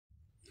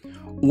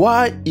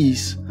Why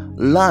is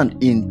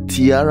land in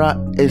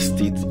TIARA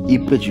Estate,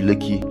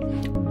 Lekki,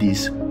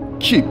 this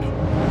cheap?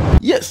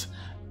 Yes,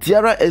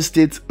 TIARA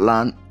Estate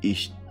land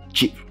is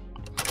cheap.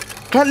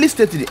 Kindly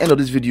stay to the end of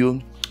this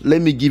video.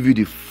 Let me give you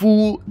the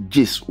full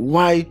gist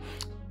why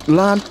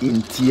land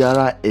in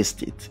TIARA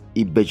Estate,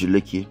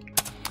 Lekki,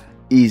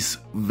 is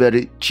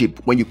very cheap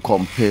when you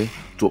compare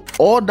to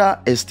other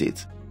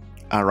estates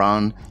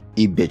around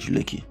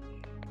Lekki.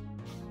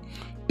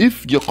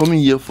 If you're coming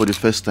here for the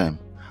first time,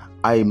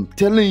 I am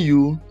telling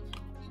you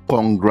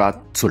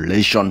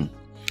congratulations,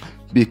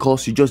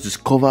 because you just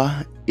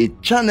discover a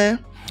channel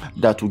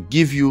that will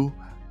give you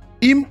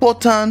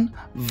important,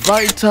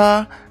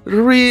 vital,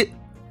 real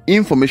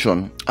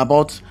information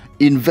about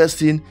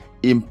investing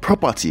in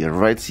property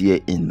right here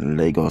in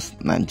Lagos,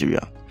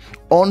 Nigeria.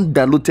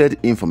 Undiluted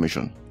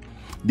information,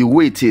 the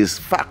way it is,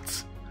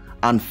 facts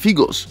and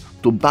figures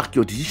to back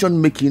your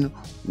decision making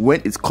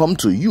when it comes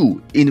to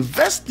you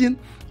investing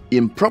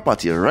in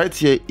property right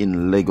here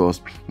in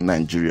Lagos,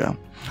 Nigeria.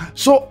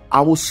 So I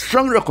would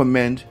strongly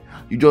recommend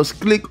you just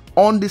click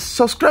on the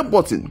subscribe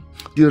button,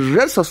 the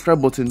red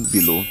subscribe button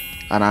below,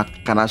 and I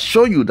can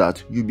assure you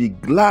that you'll be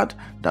glad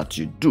that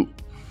you do.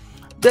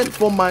 Then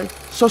for my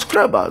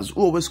subscribers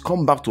who always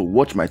come back to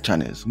watch my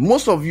channels,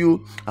 most of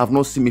you have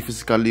not seen me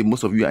physically,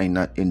 most of you are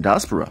in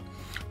diaspora,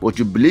 but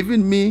you believe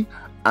in me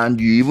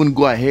and you even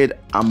go ahead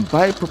and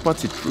buy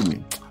property through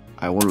me.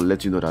 I want to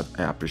let you know that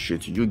I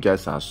appreciate you. You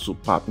guys are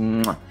super.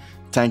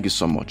 Thank you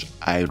so much.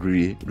 I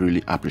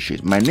really appreciate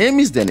it. My name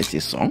is Dennis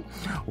Song.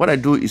 What I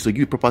do is to give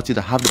you property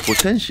that have the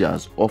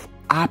potentials of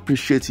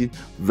appreciating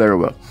very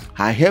well.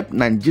 I help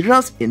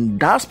Nigerians in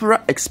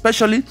diaspora,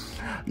 especially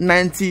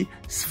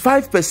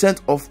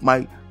 95% of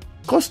my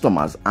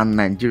customers and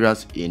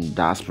Nigerians in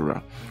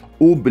diaspora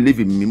who believe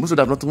in me. Most of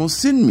them have not even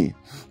seen me,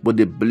 but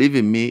they believe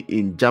in me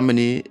in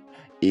Germany,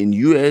 in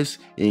US,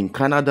 in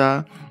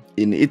Canada,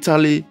 in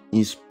Italy,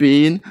 in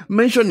Spain,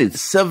 mention it,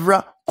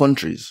 several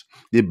countries.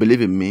 They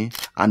believe in me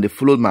and they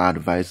followed my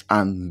advice,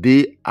 and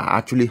they are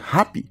actually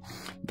happy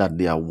that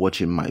they are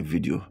watching my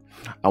video.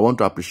 I want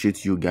to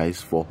appreciate you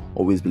guys for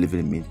always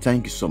believing in me.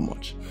 Thank you so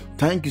much.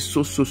 Thank you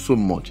so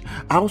much.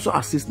 I also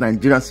assist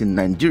Nigerians in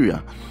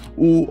Nigeria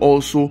who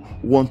also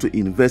want to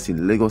invest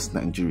in Lagos,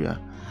 Nigeria.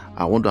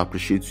 I want to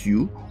appreciate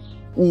you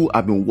who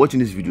have been watching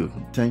this video.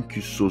 Thank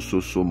you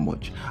so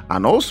much.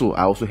 And also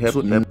I also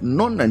help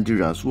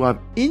non-Nigerians who have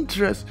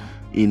interest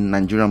in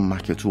Nigerian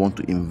market, who want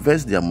to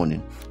invest their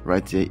money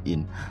right here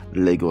in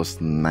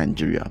Lagos,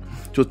 Nigeria.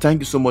 So thank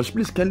you so much.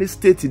 Please kindly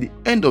stay to the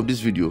end of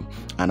this video,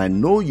 and I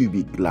know you'll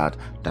be glad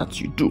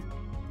that you do.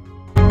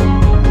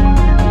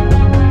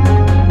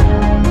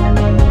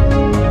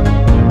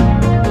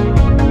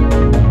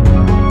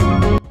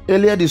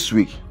 Earlier this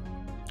week,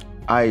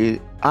 I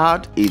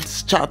had a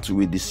chat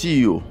with the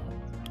CEO,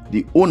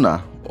 the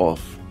owner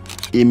of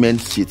Amen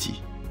City,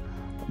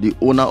 the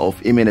owner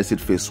of Amen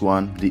Estate Phase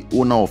 1, the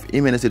owner of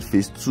Amen Estate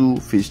Phase 2,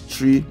 Phase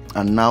 3,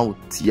 and now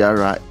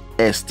TIARA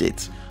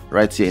Estate,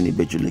 right here in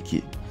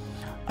Lekki.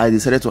 I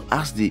decided to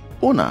ask the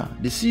owner,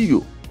 the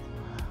CEO,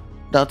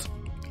 that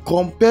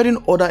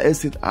comparing other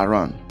estates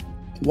around,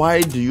 why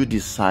do you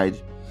decide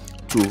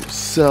to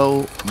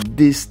sell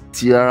this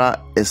TIARA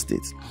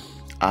Estate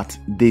at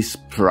this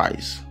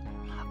price?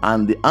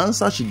 And the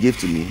answer she gave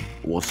to me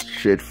was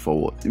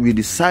straightforward. We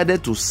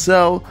decided to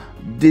sell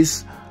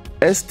this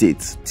estate,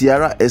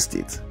 TIARA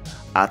Estate,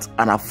 at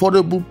an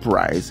affordable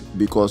price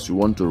because we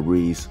want to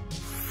raise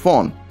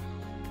funds,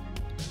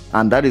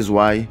 and that is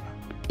why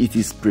it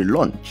is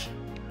pre-launch,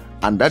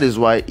 and that is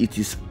why it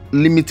is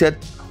limited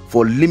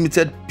for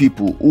limited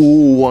people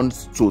who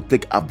want to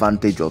take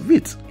advantage of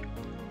it.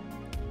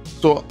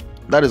 So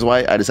that is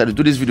why I decided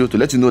to do this video, to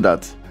let you know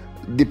that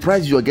the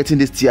price you are getting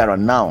this TIARA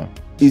now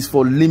is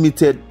for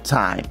limited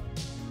time,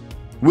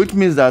 which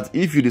means that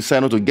if you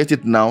decide not to get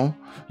it now,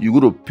 you're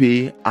going to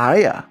pay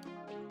higher.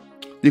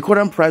 The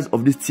current price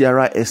of this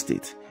TIARA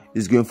Estate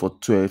is going for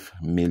 12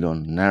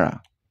 million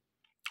naira.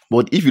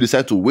 But if you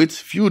decide to wait a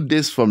few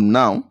days from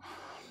now,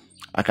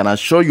 I can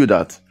assure you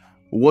that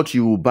what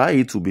you will buy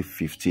it will be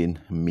 15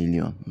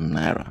 million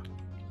naira.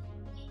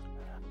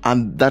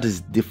 And that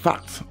is the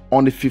fact.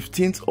 On the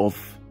 15th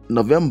of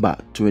November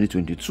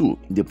 2022,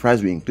 the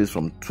price will increase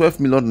from 12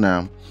 million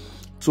naira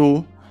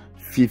to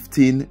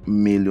 15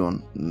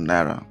 million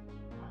naira.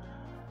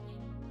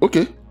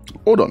 Okay,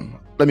 hold on.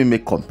 Let me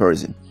make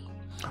comparison.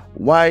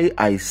 Why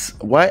I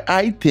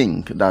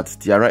think that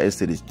TIARA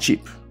Estate is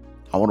cheap.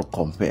 I want to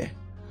compare.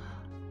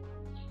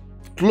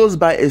 Close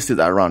by estate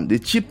around, the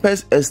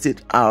cheapest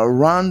estate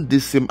around the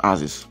same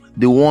houses,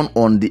 the one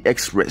on the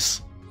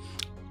express.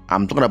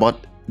 I'm talking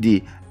about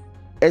the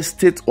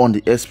estate on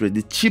the express.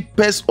 The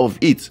cheapest of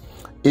it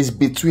is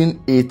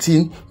between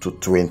 18 to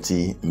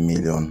 20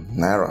 million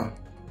naira.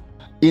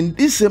 In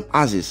these same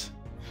houses,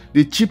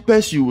 the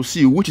cheapest you will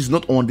see, which is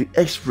not on the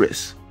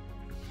express,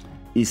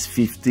 is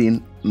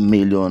 15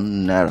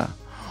 million naira.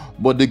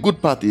 But the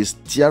good part is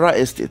TIARA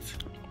Estate,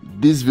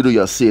 this video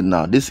you are seeing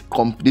now, this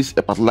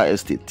particular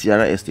estate,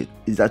 TIARA Estate,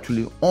 is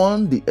actually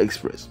on the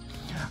express,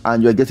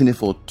 and you're getting it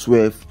for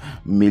 12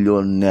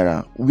 million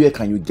naira. Where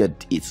can you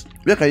get it?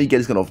 Where can you get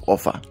this kind of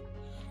offer?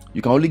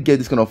 You can only get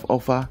this kind of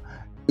offer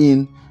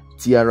in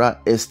TIARA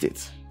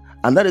Estate.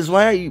 And that is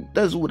why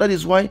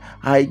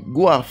I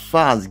go as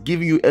far as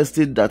giving you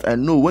estate that I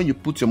know when you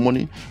put your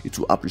money, it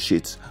will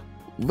appreciate.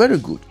 Very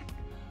good.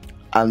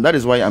 And that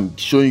is why I'm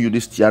showing you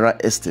this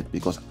TIARA Estate,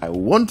 because I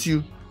want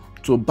you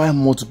to buy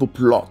multiple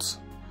plots.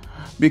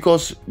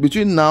 Because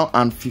between now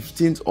and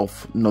 15th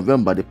of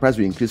November, the price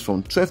will increase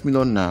from 12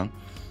 million naira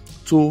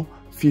to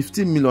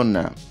 15 million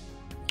naira.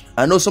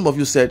 I know some of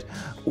you said,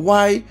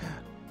 why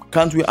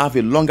can't we have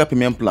a longer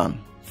payment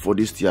plan for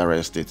this TIARA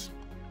Estate?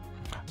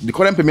 The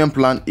current payment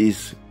plan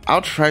is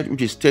outright,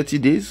 which is 30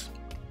 days,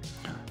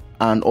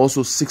 and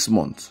also 6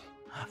 months.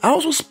 I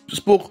also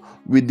spoke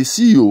with the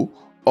CEO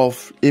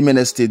of Amen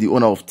Estate, the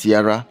owner of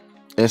TIARA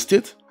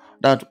Estate,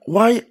 that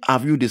why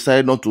have you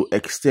decided not to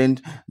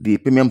extend the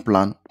payment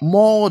plan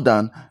more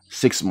than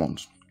 6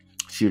 months?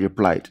 She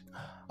replied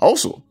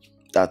also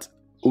that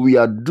we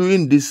are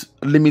doing this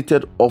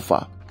limited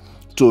offer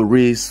to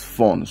raise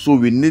funds, so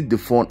we need the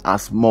fund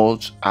as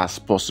much as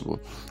possible.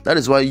 That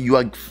is why you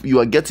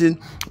are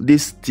getting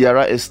this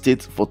TIARA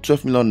Estate for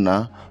 12 million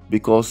now,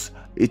 because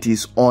it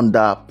is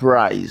under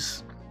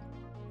price.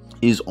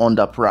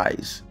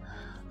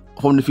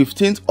 From the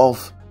 15th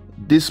of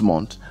this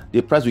month,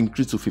 the price will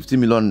increase to 15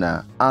 million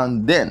naira,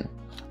 and then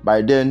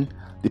by then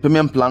the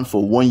payment plan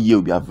for 1 year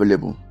will be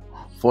available.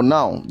 For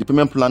now, the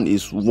payment plan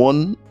is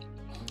 1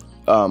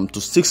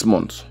 to 6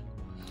 months,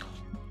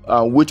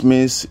 which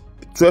means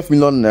 12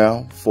 million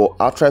naira for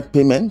outright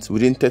payment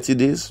within 30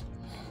 days.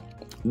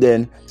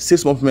 Then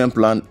 6 month payment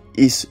plan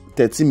is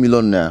 13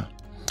 million naira,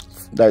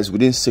 that is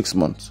within 6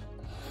 months.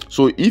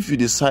 So if you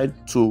decide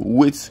to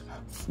wait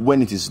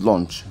when it is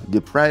launched, the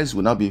price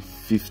will now be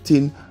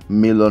 15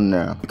 million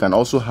naira. You can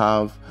also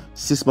have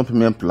 6 month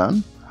payment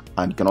plan,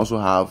 and you can also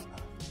have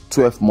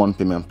 12-month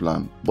payment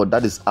plan, but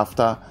that is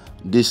after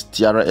this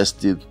TIARA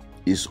Estate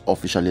is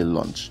officially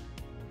launched.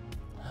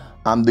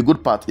 And the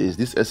good part is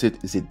this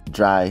estate is a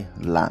dry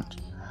land.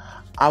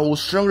 I would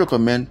strongly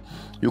recommend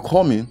you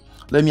call me.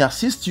 Let me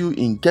assist you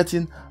in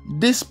getting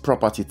this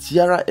property,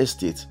 TIARA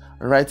Estate,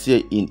 right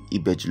here in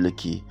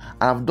Lekki.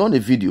 I've done a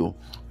video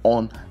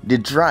on the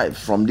drive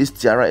from this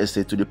TIARA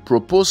Estate to the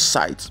proposed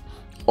site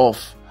of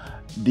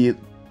the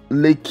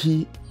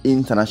Lekki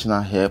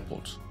International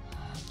Airport.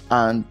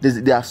 And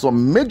there are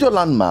some major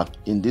landmarks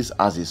in these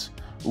houses,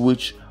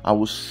 which I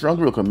would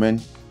strongly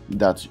recommend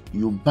that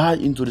you buy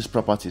into this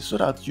property so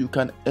that you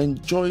can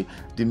enjoy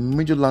the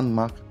major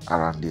landmark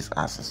around these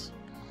houses.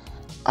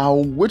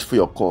 I'll wait for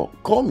your call.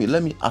 Call me.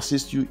 Let me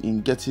assist you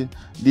in getting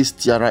this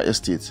TIARA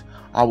Estate.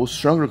 I would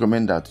strongly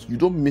recommend that you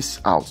don't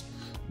miss out.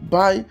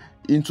 Buy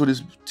into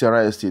this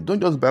TIARA Estate. Don't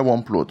just buy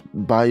one plot.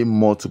 Buy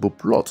multiple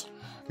plots.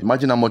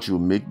 Imagine how much you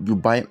make. You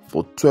buy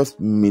for 12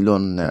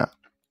 million naira.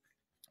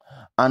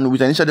 And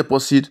with an initial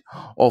deposit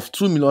of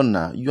 2 million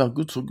naira, you are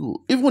good to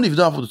go. Even if you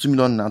don't have 2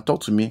 million naira, talk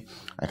to me.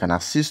 I can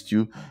assist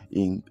you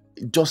in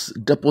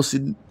just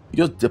deposit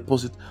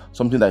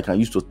something that I can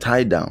use to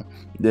tie down.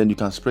 Then you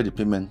can spread the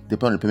payment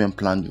depending on the payment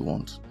plan you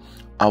want.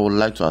 I would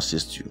like to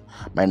assist you.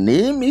 My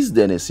name is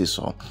Dennis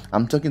Eso.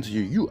 I'm talking to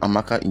you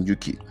Amaka in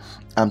UK.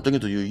 I'm talking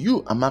to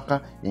you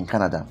Amaka in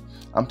Canada.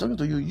 I'm talking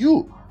to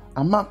you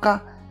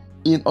Amaka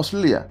in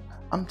Australia.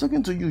 I'm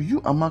talking to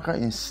you Amaka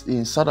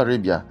in Saudi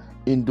Arabia,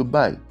 in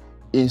Dubai,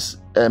 in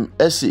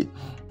SA,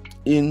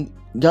 in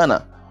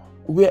Ghana,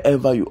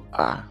 wherever you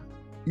are.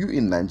 You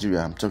in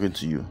Nigeria, I'm talking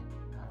to you.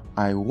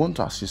 I want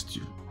to assist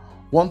you.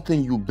 One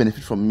thing you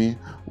benefit from me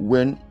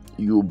when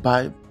you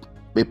buy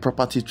a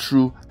property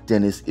through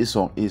Dennis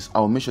Eso is I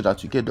will make sure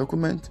that you get your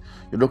document.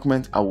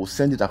 I will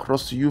send it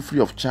across to you free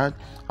of charge.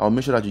 I will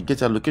make sure that you get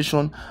your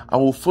location. I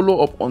will follow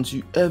up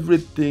until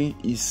everything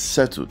is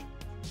settled.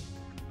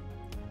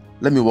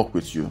 Let me work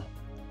with you.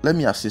 Let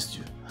me assist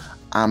you.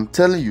 I'm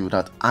telling you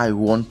that I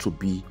want to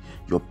be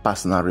your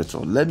personal realtor.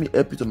 Let me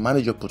help you to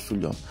manage your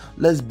portfolio.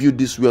 Let's build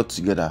this wealth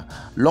together.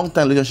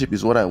 Long-term relationship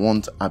is what I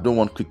want. I don't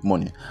want quick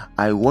money.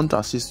 I want to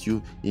assist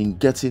you in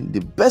getting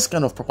the best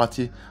kind of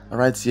property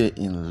right here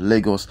in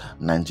Lagos,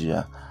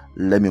 Nigeria.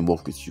 Let me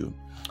work with you.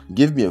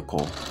 Give me a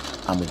call.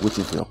 I'm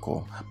waiting for your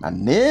call. My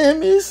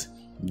name is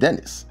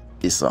Dennis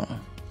Eso.